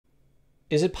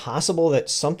Is it possible that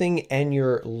something in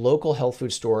your local health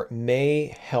food store may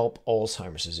help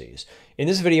Alzheimer's disease? In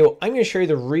this video, I'm going to show you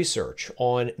the research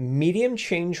on medium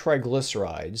chain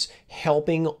triglycerides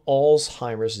helping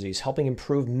Alzheimer's disease, helping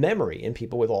improve memory in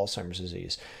people with Alzheimer's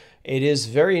disease. It is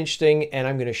very interesting, and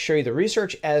I'm going to show you the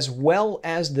research as well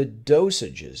as the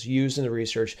dosages used in the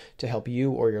research to help you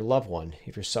or your loved one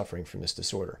if you're suffering from this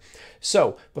disorder.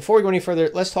 So before we go any further,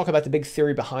 let's talk about the big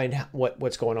theory behind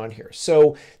what's going on here.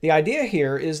 So the idea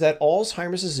here is that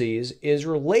Alzheimer's disease is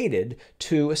related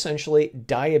to essentially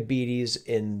diabetes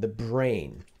in the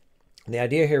brain. The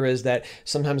idea here is that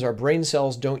sometimes our brain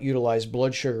cells don't utilize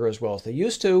blood sugar as well as they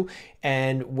used to,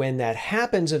 and when that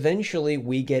happens, eventually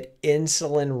we get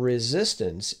insulin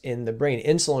resistance in the brain.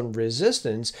 Insulin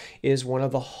resistance is one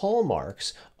of the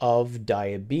hallmarks of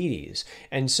diabetes.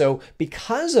 And so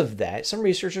because of that, some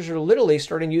researchers are literally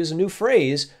starting to use a new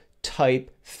phrase, type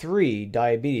 3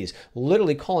 diabetes,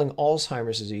 literally calling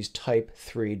Alzheimer's disease type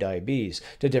 3 diabetes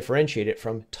to differentiate it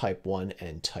from type 1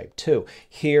 and type 2.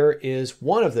 Here is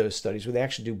one of those studies where they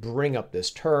actually do bring up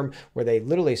this term, where they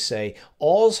literally say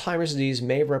Alzheimer's disease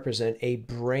may represent a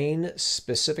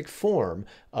brain-specific form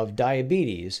of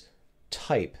diabetes,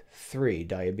 type 3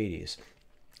 diabetes.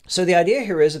 So the idea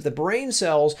here is if the brain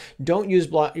cells don't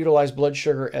utilize blood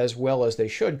sugar as well as they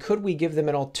should, could we give them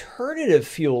an alternative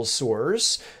fuel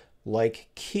source like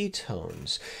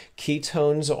ketones?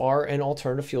 Ketones are an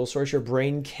alternative fuel source. Your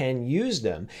brain can use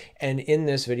them. And in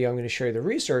this video, I'm going to show you the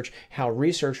research, how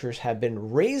researchers have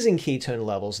been raising ketone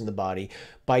levels in the body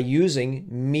by using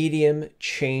medium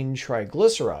chain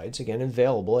triglycerides, again,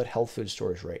 available at health food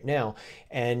stores right now,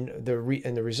 and the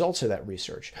results of that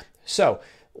research. So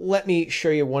let me show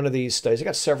you one of these studies. I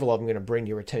got several of them I'm going to bring to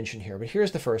your attention here, but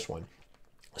here's the first one.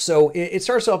 So it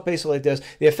starts off basically like this: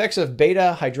 the effects of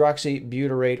beta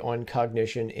hydroxybutyrate on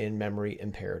cognition in memory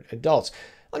impaired adults.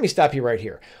 Let me stop you right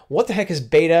here. What the heck is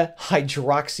beta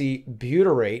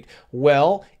hydroxybutyrate?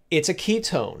 Well, it's a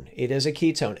ketone. It is a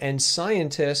ketone, and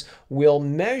scientists will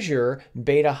measure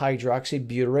beta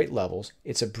hydroxybutyrate levels.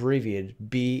 It's abbreviated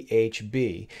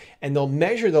BHB, and they'll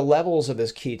measure the levels of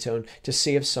this ketone to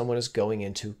see if someone is going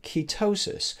into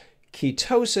ketosis.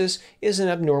 Ketosis is an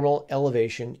abnormal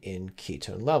elevation in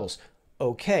ketone levels.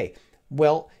 Okay,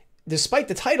 well, despite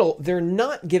the title, they're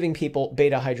not giving people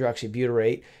beta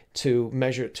hydroxybutyrate to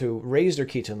raise their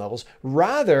ketone levels.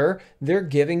 Rather, they're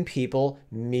giving people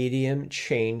medium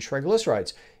chain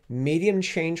triglycerides. Medium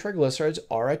chain triglycerides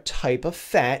are a type of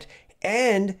fat,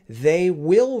 and they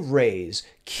will raise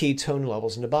ketone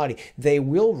levels in the body. They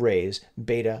will raise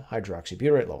beta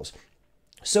hydroxybutyrate levels.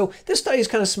 So this study is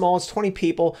kind of small. It's 20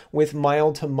 people with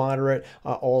mild to moderate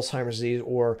Alzheimer's disease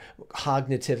or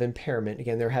cognitive impairment.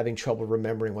 Again, they're having trouble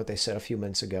remembering what they said a few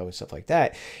minutes ago and stuff like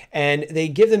that. And they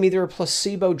give them either a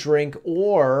placebo drink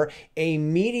or a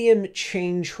medium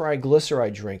chain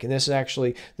triglyceride drink. And this is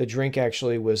actually, the drink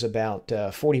actually was about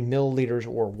 40 milliliters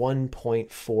or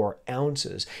 1.4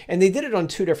 ounces. And they did it on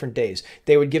 2 different days.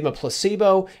 They would give them a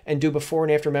placebo and do before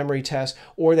and after memory tests,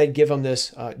 or they'd give them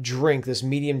this drink, this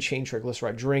medium chain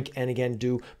triglyceride drink, and again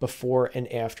do before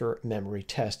and after memory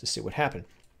test to see what happened.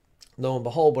 Lo and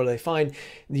behold, what do they find?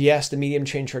 Yes, the medium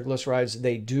chain triglycerides,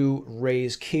 they do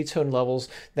raise ketone levels.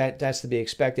 That's to be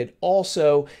expected.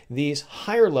 Also, these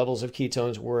higher levels of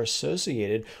ketones were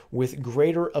associated with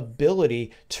greater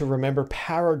ability to remember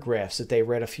paragraphs that they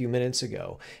read a few minutes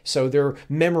ago. So their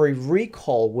memory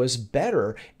recall was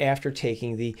better after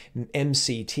taking the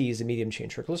MCTs, the medium chain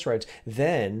triglycerides,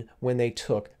 than when they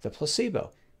took the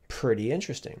placebo. Pretty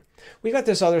interesting. We've got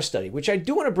this other study, which I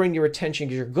do want to bring to your attention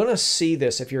because you're going to see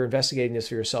this if you're investigating this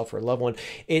for yourself or a loved one.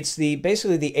 It's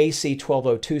basically the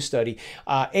AC-1202 study.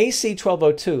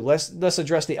 AC-1202, let's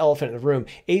address the elephant in the room.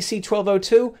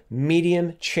 AC-1202,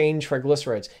 medium chain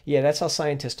triglycerides. Yeah, that's how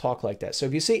scientists talk like that. So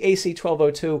if you see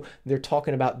AC-1202, they're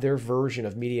talking about their version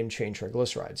of medium chain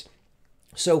triglycerides.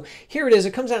 So here it is.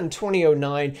 It comes out in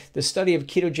 2009, the study of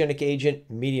ketogenic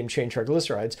agent, medium chain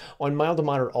triglycerides, on mild to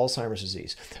moderate Alzheimer's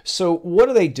disease. So what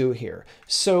do they do here?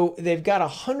 So they've got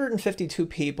 152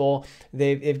 people.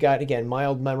 They've got, again,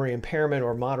 mild memory impairment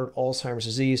or moderate Alzheimer's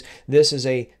disease. This is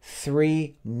a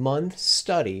 3-month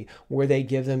study where they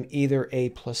give them either a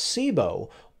placebo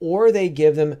or they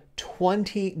give them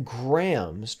 20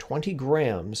 grams,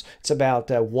 it's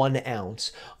about 1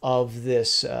 ounce of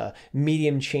this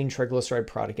medium chain triglyceride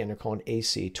product, and they're calling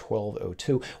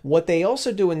AC-1202. What they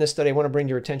also do in this study, I want to bring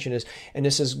to your attention is, and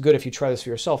this is good if you try this for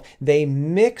yourself, they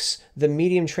mix the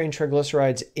medium chain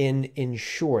triglycerides in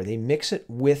Ensure. They mix it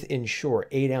with Ensure,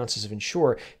 8 ounces of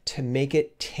Ensure, to make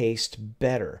it taste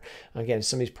better. Again,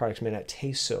 some of these products may not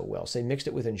taste so well, so they mixed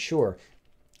it with Ensure.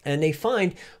 And they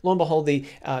find, lo and behold, the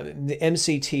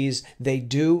MCTs, they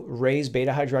do raise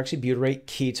beta-hydroxybutyrate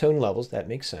ketone levels. That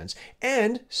makes sense.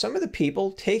 And some of the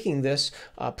people taking this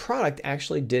product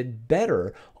actually did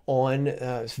better on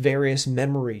various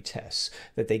memory tests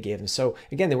that they gave them. So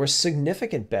again, they were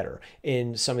significant better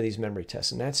in some of these memory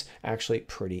tests, and that's actually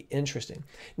pretty interesting.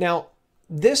 Now,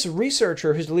 this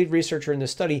researcher, who's the lead researcher in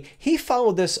this study, he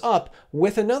followed this up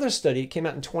with another study. It came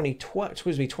out in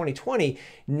 2020.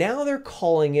 Now they're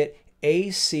calling it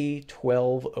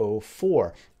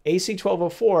AC1204.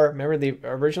 AC1204, remember the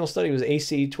original study was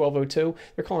AC1202?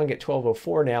 They're calling it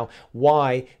 1204 now.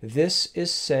 Why? This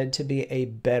is said to be a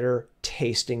better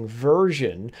tasting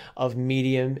version of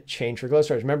medium chain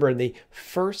triglycerides. Remember in the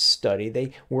first study,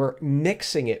 they were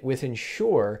mixing it with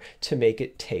Ensure to make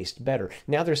it taste better.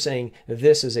 Now they're saying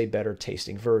this is a better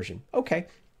tasting version. Okay.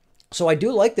 So I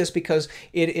do like this because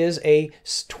it is a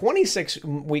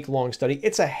 26-week long study.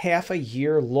 It's a half a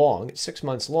year long, it's 6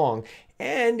 months long,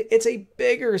 and it's a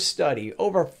bigger study.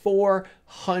 Over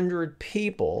 400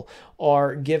 people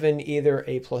are given either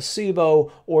a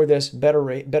placebo or this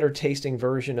better tasting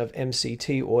version of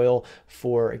MCT oil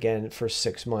for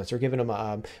 6 months. They're giving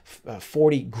them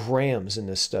 40 grams in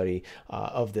this study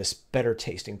of this better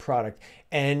tasting product.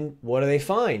 And what do they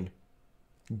find?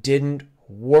 Didn't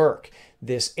work.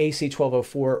 This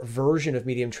AC1204 version of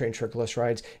medium chain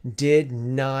triglycerides did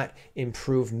not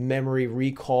improve memory,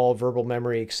 recall, verbal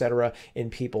memory, etc. in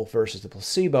people versus the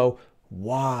placebo.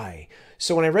 Why?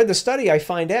 So when I read the study, I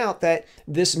find out that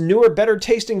this newer, better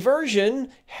tasting version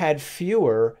had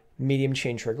fewer medium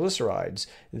chain triglycerides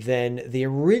than the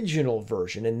original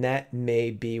version, and that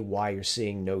may be why you're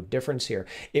seeing no difference here.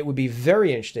 It would be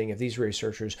very interesting if these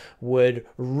researchers would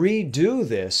redo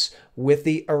this with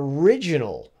the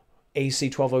original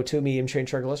AC1202 medium chain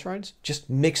triglycerides, just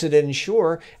mix it in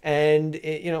Ensure and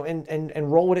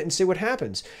roll with it and see what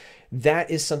happens. That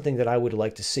is something that I would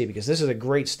like to see because this is a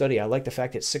great study. I like the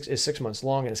fact it's 6 months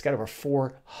long and it's got over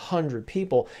 400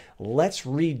 people. Let's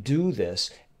redo this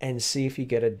and see if you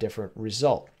get a different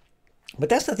result. But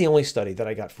that's not the only study that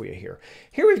I got for you here.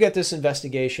 Here we've got this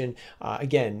investigation.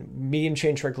 Again, medium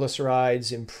chain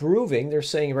triglycerides improving. They're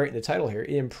saying right in the title here,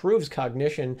 it improves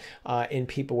cognition in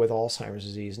people with Alzheimer's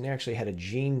disease. And they actually had a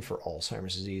gene for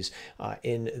Alzheimer's disease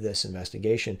in this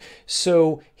investigation.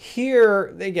 So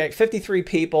here they get 53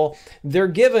 people. They're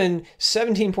given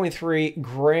 17.3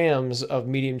 grams of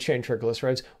medium chain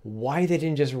triglycerides. Why they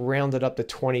didn't just round it up to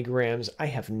 20 grams, I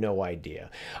have no idea.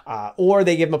 Or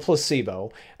they give them a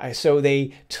placebo. So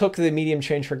they took the medium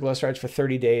chain triglycerides for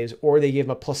 30 days, or they gave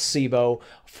them a placebo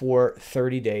for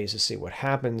 30 days to see what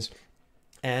happens.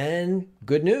 And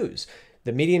good news,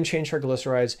 the medium chain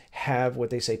triglycerides have what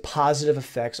they say positive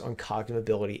effects on cognitive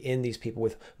ability in these people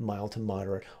with mild to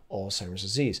moderate Alzheimer's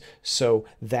disease. So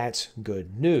that's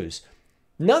good news.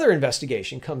 Another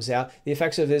investigation comes out, the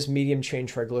effects of this medium chain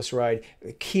triglyceride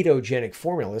ketogenic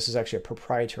formula. This is actually a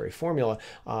proprietary formula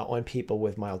on people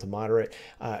with mild to moderate.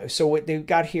 So what they've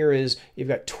got here is you've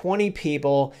got 20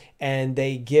 people and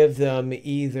they give them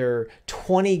either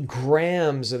 20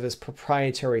 grams of this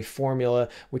proprietary formula,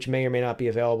 which may or may not be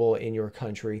available in your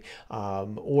country,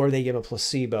 or they give them a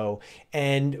placebo.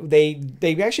 And they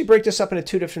actually break this up into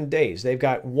 2 different days. They've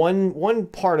got one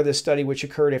part of this study which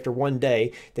occurred after 1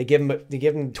 day. They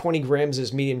give them 20 grams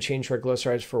as medium chain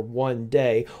triglycerides for 1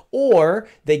 day, or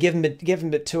they give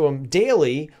it to them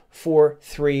daily for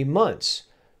 3 months.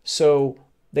 So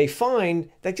they find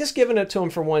that just giving it to them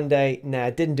for 1 day,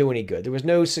 it didn't do any good. There was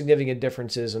no significant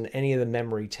differences in any of the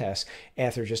memory tests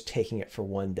after just taking it for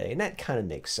 1 day. And that kind of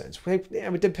makes sense. It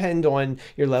would depend on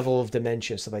your level of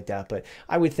dementia and stuff like that, but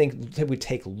I would think it would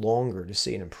take longer to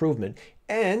see an improvement.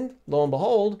 And lo and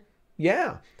behold,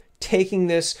 yeah, taking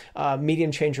this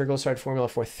medium chain triglyceride formula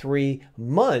for 3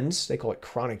 months, they call it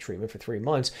chronic treatment for 3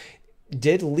 months,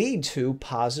 did lead to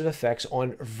positive effects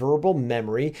on verbal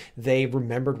memory. They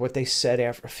remembered what they said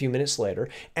after a few minutes later,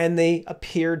 and they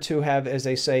appeared to have, as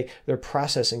they say, their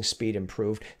processing speed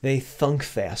improved. They thunk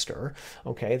faster.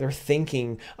 Okay, their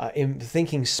thinking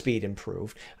speed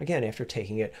improved, again, after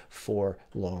taking it for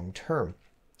long term.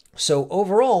 So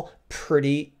overall,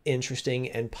 pretty interesting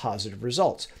and positive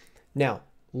results. Now,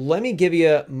 let me give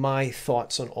you my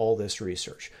thoughts on all this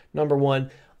research. Number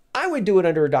one, I would do it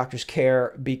under a doctor's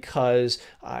care because,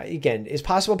 again, it's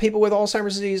possible people with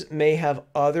Alzheimer's disease may have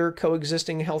other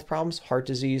coexisting health problems, heart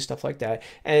disease, stuff like that,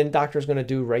 and doctor's going to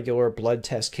do regular blood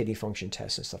tests, kidney function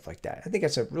tests, and stuff like that. I think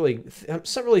that's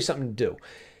really something to do.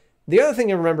 The other thing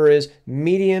to remember is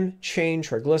medium chain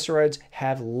triglycerides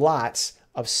have lots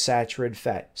of saturated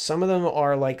fat. Some of them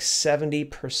are like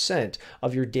 70%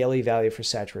 of your daily value for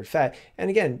saturated fat. And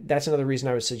again, that's another reason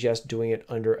I would suggest doing it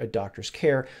under a doctor's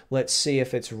care. Let's see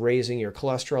if it's raising your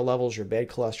cholesterol levels, your bad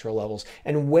cholesterol levels,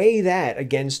 and weigh that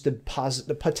against the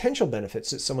potential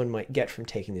benefits that someone might get from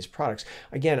taking these products.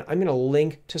 Again, I'm going to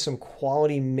link to some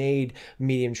quality made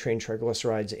medium chain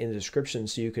triglycerides in the description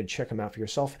so you could check them out for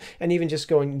yourself, and even just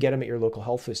go and get them at your local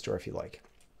health food store if you like.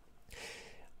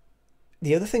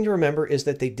 The other thing to remember is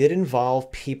that they did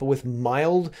involve people with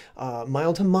mild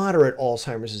to moderate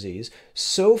Alzheimer's disease.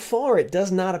 So far, it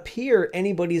does not appear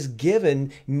anybody's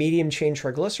given medium chain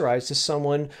triglycerides to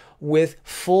someone with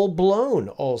full-blown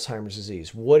Alzheimer's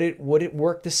disease. Would it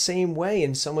work the same way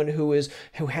in someone who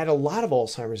had a lot of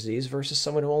Alzheimer's disease versus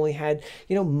someone who only had,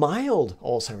 mild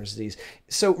Alzheimer's disease?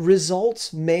 So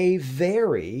results may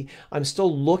vary. I'm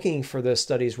still looking for the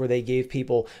studies where they gave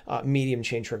people medium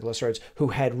chain triglycerides who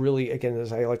had really, again,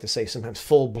 as I like to say, sometimes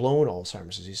full-blown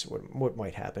Alzheimer's disease. What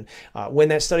might happen when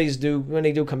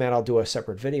they do come out? I'll do a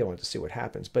separate video on to see what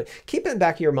happens. But keep it in the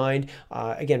back of your mind.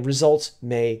 Again, results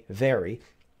may vary.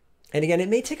 And again, it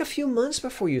may take a few months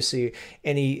before you see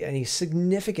any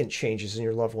significant changes in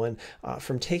your loved one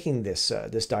from taking this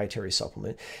dietary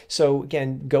supplement. So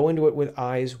again, go into it with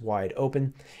eyes wide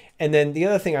open. And then the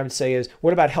other thing I would say is,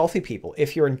 what about healthy people?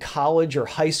 If you're in college or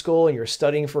high school and you're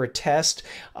studying for a test,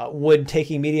 would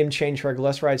taking medium chain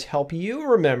triglycerides help you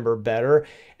remember better?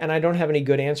 And I don't have any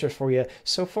good answers for you.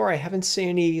 So far, I haven't seen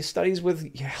any studies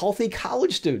with healthy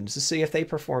college students to see if they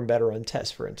perform better on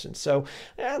tests, for instance. So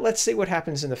let's see what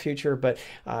happens in the future. But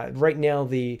right now,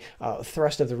 the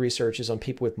thrust of the research is on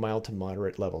people with mild to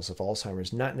moderate levels of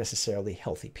Alzheimer's, not necessarily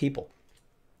healthy people.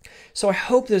 So I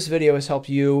hope this video has helped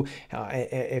you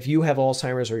if you have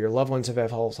Alzheimer's or your loved ones have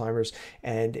Alzheimer's,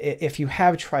 and if you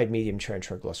have tried medium chain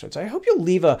triglycerides. I hope you'll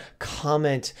leave a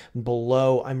comment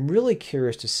below. I'm really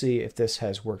curious to see if this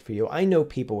has worked for you. I know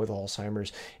people with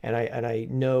Alzheimer's, and I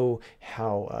know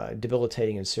how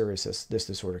debilitating and serious this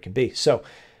disorder can be. So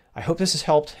I hope this has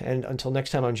helped, and until next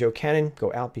time, I'm Joe Cannon.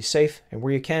 Go out, be safe, and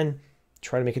where you can,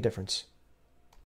 try to make a difference.